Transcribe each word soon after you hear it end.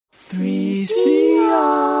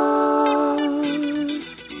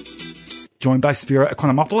3CR. Joined by Spiro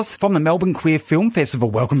Economopoulos from the Melbourne Queer Film Festival.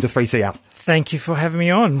 Welcome to 3CR. Thank you for having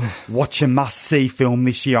me on. What's your must-see film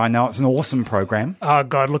this year? I know it's an awesome program. Oh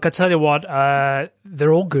God, look, I tell you what,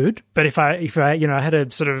 they're all good. But if I had a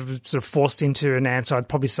sort of forced into an answer, I'd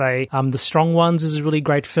probably say The Strong Ones is a really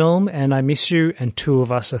great film, and I Miss You, and Two of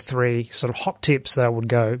Us are three sort of hot tips that I would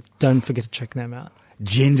go. Don't forget to check them out.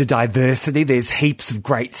 Gender diversity, there's heaps of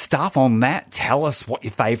great stuff on that. Tell us what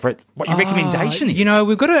your recommendation is. You know,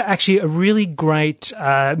 we've got a really great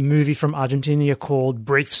movie from Argentina called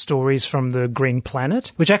Brief Stories from the Green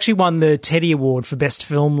Planet, which actually won the Teddy Award for Best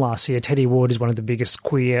Film last year. Teddy Award is one of the biggest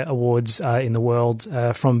queer awards in the world,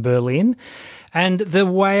 from Berlin. And the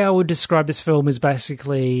way I would describe this film is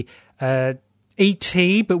basically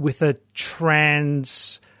E.T., but with a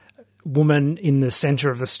trans woman in the center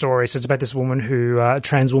of the story. So it's about this woman a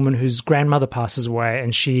trans woman whose grandmother passes away,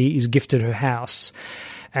 and she is gifted her house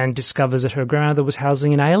and discovers that her grandmother was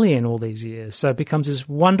housing an alien all these years. So it becomes this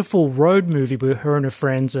wonderful road movie where her and her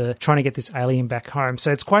friends are trying to get this alien back home.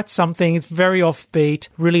 So it's quite something. It's very offbeat,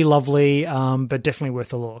 really lovely, but definitely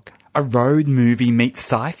worth a look. A road movie meets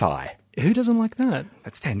sci-fi. Who doesn't like that?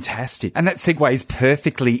 That's fantastic. And that segues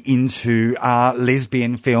perfectly into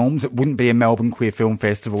lesbian films. It wouldn't be a Melbourne Queer Film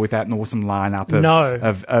Festival without an awesome lineup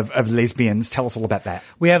of lesbians. Tell us all about that.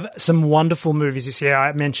 We have some wonderful movies this year.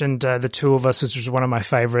 I mentioned The Two of Us, which was one of my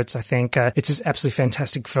favourites, I think. It's this absolutely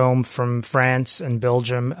fantastic film from France and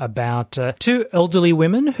Belgium about two elderly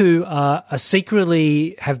women who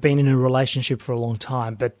secretly have been in a relationship for a long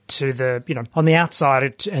time, but on the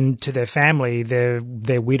outside and to their family,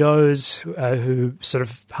 they're widows who sort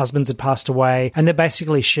of husbands had passed away, and they're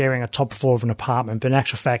basically sharing a top floor of an apartment, but in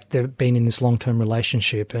actual fact they've been in this long-term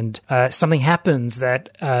relationship, and something happens that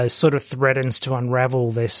sort of threatens to unravel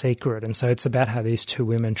their secret. And so it's about how these two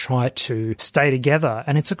women try to stay together,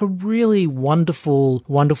 and it's like a really wonderful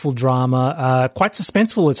drama, quite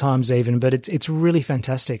suspenseful at times even, but it's really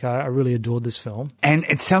fantastic. I really adored this film. And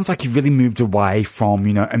it sounds like you've really moved away from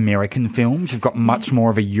American films. You've got much more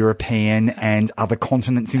of a European and other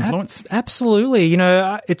continents influence. Absolutely.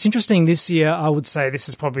 It's interesting this year. I would say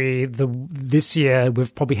this year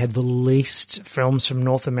we've probably had the least films from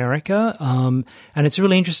North America. And it's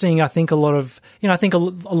really interesting. I think a lot of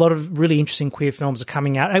really interesting queer films are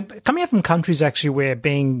coming out from countries actually where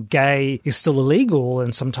being gay is still illegal.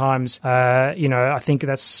 And sometimes, I think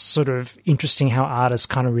that's sort of interesting how artists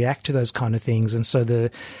kind of react to those kind of things. And so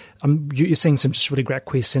you're seeing some just really great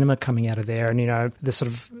queer cinema coming out of there. And, the sort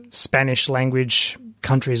of Spanish language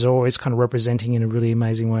countries are always kind of representing in a really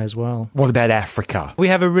amazing way as well. What about Africa? We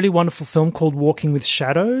have a really wonderful film called Walking with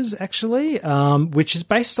Shadows, actually, which is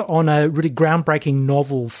based on a really groundbreaking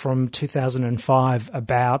novel from 2005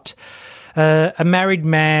 about a married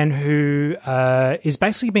man who is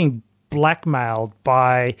basically being blackmailed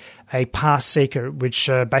by a past secret, which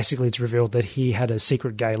basically it's revealed that he had a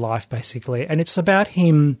secret gay life, basically. And it's about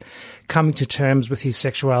him coming to terms with his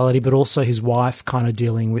sexuality, but also his wife kind of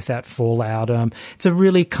dealing with that fallout. It's a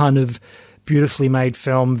really kind of beautifully made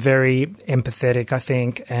film, very empathetic, I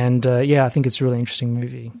think. And I think it's a really interesting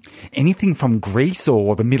movie. Anything from Greece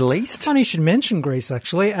or the Middle East? Funny you should mention Greece,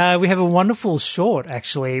 actually. We have a wonderful short,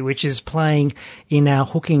 actually, which is playing in our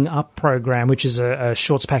Hooking Up program, which is a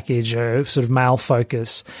shorts package, sort of male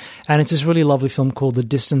focus. And it's this really lovely film called The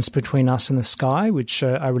Distance Between Us and the Sky, which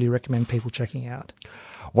I really recommend people checking out.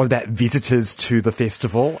 What about visitors to the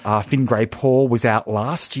festival? Finn Gray-Paul was out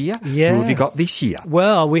last year. Yeah. Who have you got this year?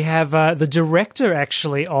 Well, we have the director,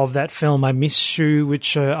 actually, of that film, I Miss You,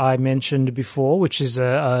 which I mentioned before, which is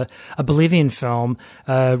a Bolivian film,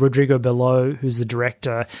 Rodrigo Bello, who's the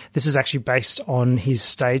director. This is actually based on his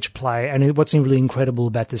stage play. And what's really incredible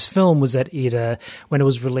about this film was that when it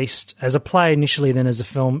was released as a play initially, then as a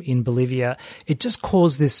film in Bolivia, it just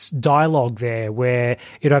caused this dialogue there where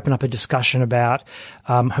it opened up a discussion about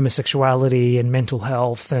homosexuality and mental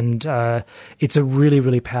health, and it's a really,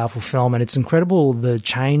 really powerful film, and it's incredible the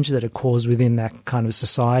change that it caused within that kind of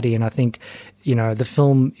society. And I think, the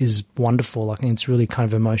film is wonderful. I think it's really kind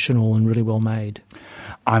of emotional and really well made.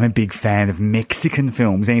 I'm a big fan of Mexican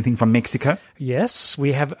films. Anything from Mexico? Yes,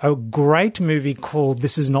 we have a great movie called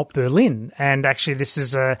This Is Not Berlin. And actually, this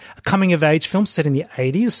is a coming-of-age film set in the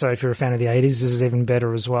 80s. So if you're a fan of the 80s, this is even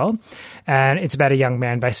better as well. And it's about a young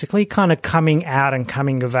man basically kind of coming out and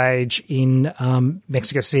coming of age in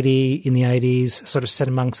Mexico City in the 80s, sort of set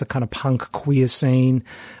amongst the kind of punk queer scene.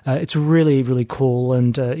 It's really, really cool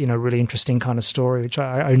and, really interesting kind kind of story, which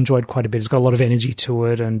I enjoyed quite a bit. It's got a lot of energy to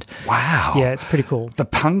it, and wow, yeah, it's pretty cool. The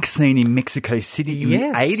punk scene in Mexico City in the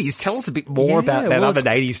 80s. Tell us a bit more about that other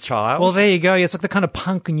 80s child. Well, there you go. It's like the kind of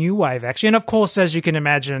punk new wave, actually. And of course, as you can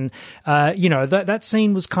imagine, that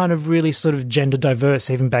scene was kind of really sort of gender diverse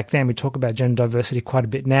even back then. We talk about gender diversity quite a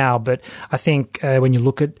bit now, but I think when you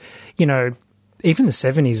look at, even the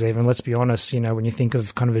 70s, even, let's be honest, when you think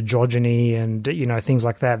of kind of androgyny and, things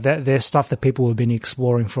like that, there's stuff that people have been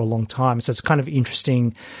exploring for a long time. So it's kind of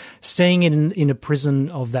interesting seeing it in a prison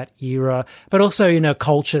of that era, but also in a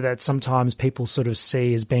culture that sometimes people sort of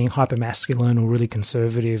see as being hyper-masculine or really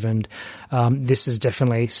conservative. And this is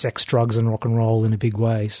definitely sex, drugs and rock and roll in a big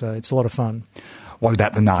way. So it's a lot of fun. What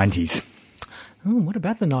about the 90s? Oh, what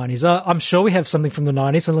about the 90s? I'm sure we have something from the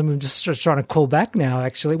 90s, and I'm just trying to call back now,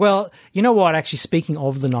 actually. Well, you know what? Actually, speaking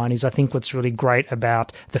of the 90s, I think what's really great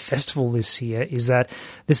about the festival this year is that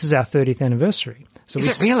this is our 30th anniversary. So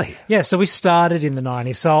is it really? Yeah, so we started in the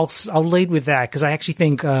 90s. So I'll lead with that, because I actually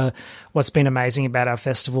think what's been amazing about our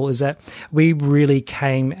festival is that we really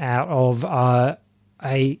came out of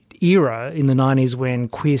a era in the 90s when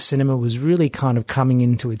queer cinema was really kind of coming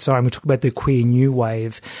into its own. We talk about the queer new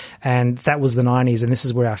wave, and that was the 90s, and this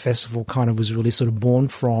is where our festival kind of was really sort of born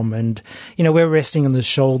from. And, we're resting on the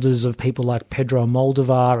shoulders of people like Pedro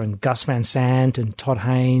Moldovar and Gus Van Sant and Todd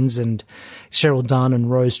Haynes and Cheryl Dunn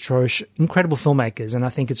and Rose Troche, incredible filmmakers, and I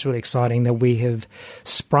think it's really exciting that we have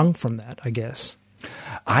sprung from that, I guess.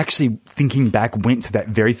 I actually, thinking back, went to that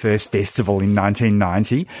very first festival in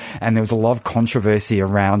 1990, and there was a lot of controversy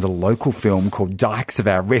around a local film called Dykes of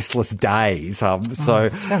Our Restless Days.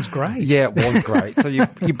 Sounds great. Yeah, it was great. So you're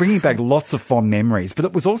bringing back lots of fond memories, but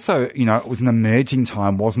it was also, it was an emerging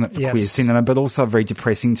time, wasn't it, for queer cinema, but also a very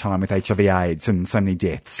depressing time with HIV/AIDS and so many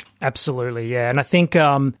deaths. Absolutely, yeah. And I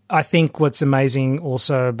think what's amazing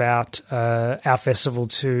also about our festival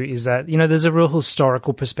too is that, there's a real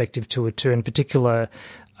historical perspective to it too, in particular.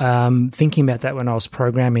 Thinking about that when I was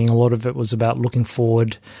programming, a lot of it was about looking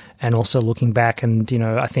forward and also looking back. And,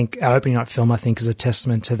 I think our opening night film, is a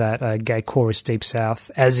testament to that, Gay Chorus Deep South,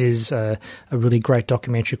 as is a really great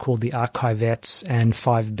documentary called The Archivettes and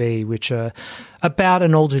 5B, which are about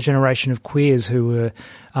an older generation of queers who were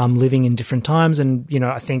living in different times. And,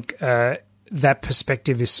 I think that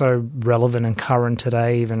perspective is so relevant and current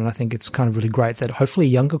today even, and I think it's kind of really great that hopefully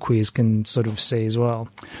younger queers can sort of see as well.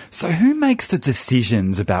 So who makes the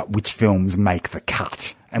decisions about which films make the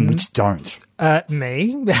cut and which don't?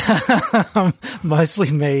 Me.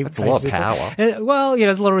 Mostly me. That's basically a lot of power. Well,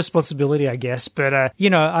 there's a lot of responsibility, I guess. But,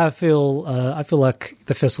 I feel like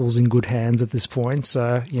the festival's in good hands at this point.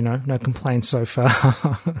 So, no complaints so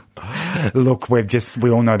far. Look,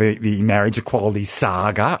 we all know the marriage equality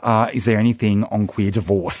saga. Is there anything on queer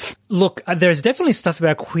divorce? Look, there's definitely stuff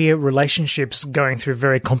about queer relationships going through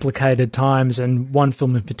very complicated times. And one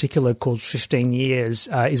film in particular called 15 Years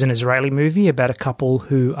is an Israeli movie about a couple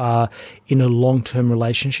who are in a long-term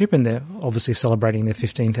relationship, and they're obviously celebrating their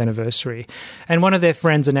 15th anniversary. And one of their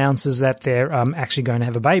friends announces that they're actually going to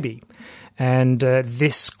have a baby. And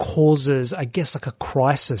this causes, I guess, like a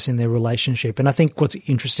crisis in their relationship. And I think what's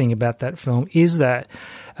interesting about that film is that,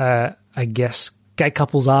 I guess, gay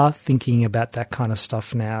couples are thinking about that kind of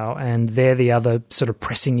stuff now, and they're the other sort of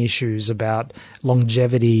pressing issues about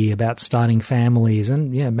longevity, about starting families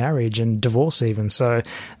and, marriage and divorce even. So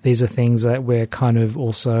these are things that we're kind of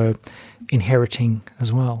also inheriting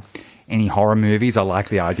as well. Any horror movies? I like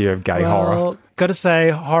the idea of gay horror. Got to say,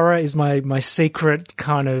 horror is my secret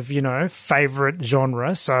kind of, favourite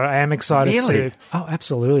genre. So I am excited Really? Oh,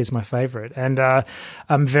 absolutely. It's my favourite. And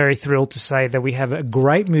I'm very thrilled to say that we have a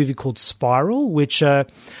great movie called Spiro, which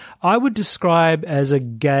I would describe as a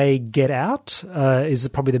gay Get Out, is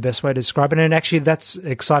probably the best way to describe it. And actually, that's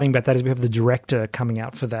exciting about that is we have the director coming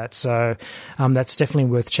out for that. So that's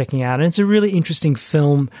definitely worth checking out. And it's a really interesting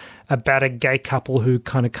film about a gay couple who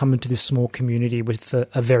kind of come into this small community with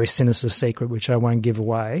a very sinister secret, which I won't give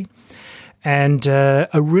away. And a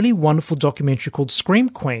really wonderful documentary called Scream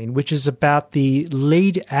Queen, which is about the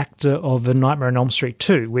lead actor of A Nightmare on Elm Street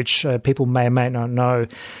 2, which people may or may not know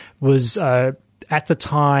was at the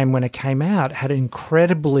time when it came out, had an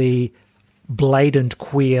incredibly blatant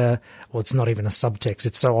queer, well, it's not even a subtext,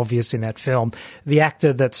 it's so obvious in that film. The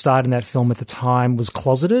actor that starred in that film at the time was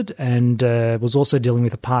closeted and was also dealing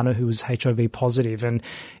with a partner who was HIV positive. And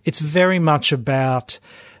it's very much about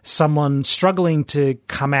someone struggling to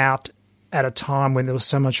come out at a time when there was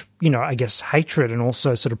so much, I guess, hatred and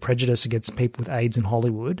also sort of prejudice against people with AIDS in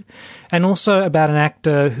Hollywood. And also about an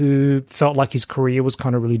actor who felt like his career was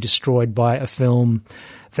kind of really destroyed by a film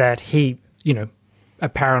that he,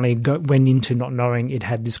 apparently went into not knowing it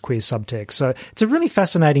had this queer subtext. So it's a really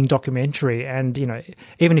fascinating documentary, and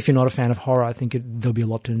even if you're not a fan of horror, I think there'll be a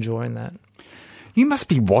lot to enjoy in that. You must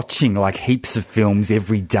be watching like heaps of films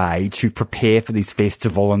every day to prepare for this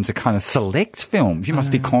festival and to kind of select films. You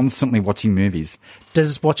must be constantly watching movies.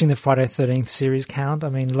 Does watching the Friday the 13th series count? I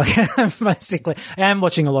mean, like, basically, I am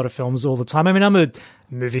watching a lot of films all the time. I mean, I'm a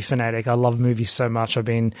movie fanatic. I love movies so much. I've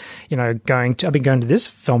been, going to this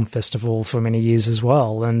film festival for many years as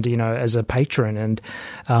well, and as a patron. And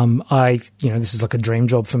this is like a dream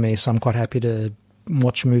job for me. So I'm quite happy to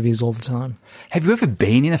watch movies all the time. Have you ever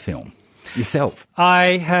been in a film yourself?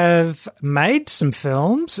 I have made some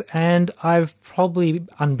films, and I've probably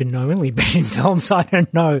unbeknowingly been in films. I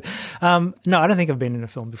don't know. No, I don't think I've been in a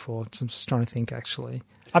film before. I'm just trying to think, actually.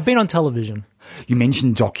 I've been on television. You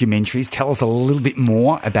mentioned documentaries. Tell us a little bit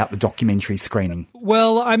more about the documentary screening.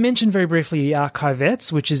 Well, I mentioned very briefly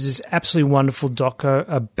Archivettes, which is this absolutely wonderful doco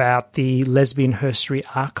about the Lesbian Herstory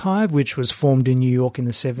Archive, which was formed in New York in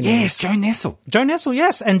the 70s. Yes, Joe Nessel. Joe Nessel,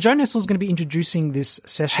 yes. And Joe Nessel is going to be introducing this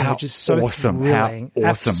session, which is so thrilling.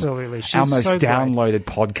 How awesome. Absolutely. She's Our most so downloaded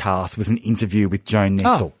podcast was an interview with Joe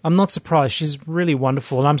Nessel. Oh, I'm not surprised. She's really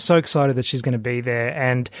wonderful, and I'm so excited that she's going to be there.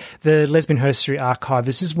 And the Lesbian Herstory Archive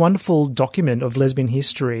is this wonderful document of lesbian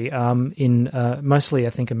history in mostly,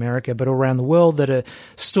 I think, America, but around the world, that are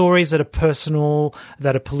stories that are personal,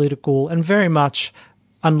 that are political, and very much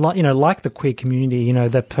unlike, like the queer community,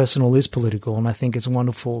 that personal is political. And I think it's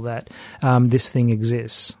wonderful that this thing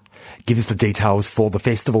exists. Give us the details for the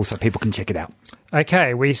festival so people can check it out.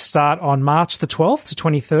 Okay, we start on March the 12th to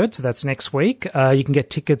 23rd, so that's next week. You can get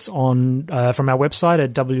tickets from our website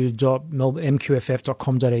at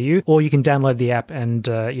www.mqff.com.au, or you can download the app and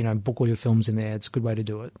book all your films in there. It's a good way to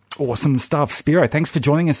do it. Awesome stuff. Spiro, thanks for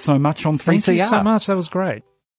joining us so much on 3CR. Thank you so much. That was great.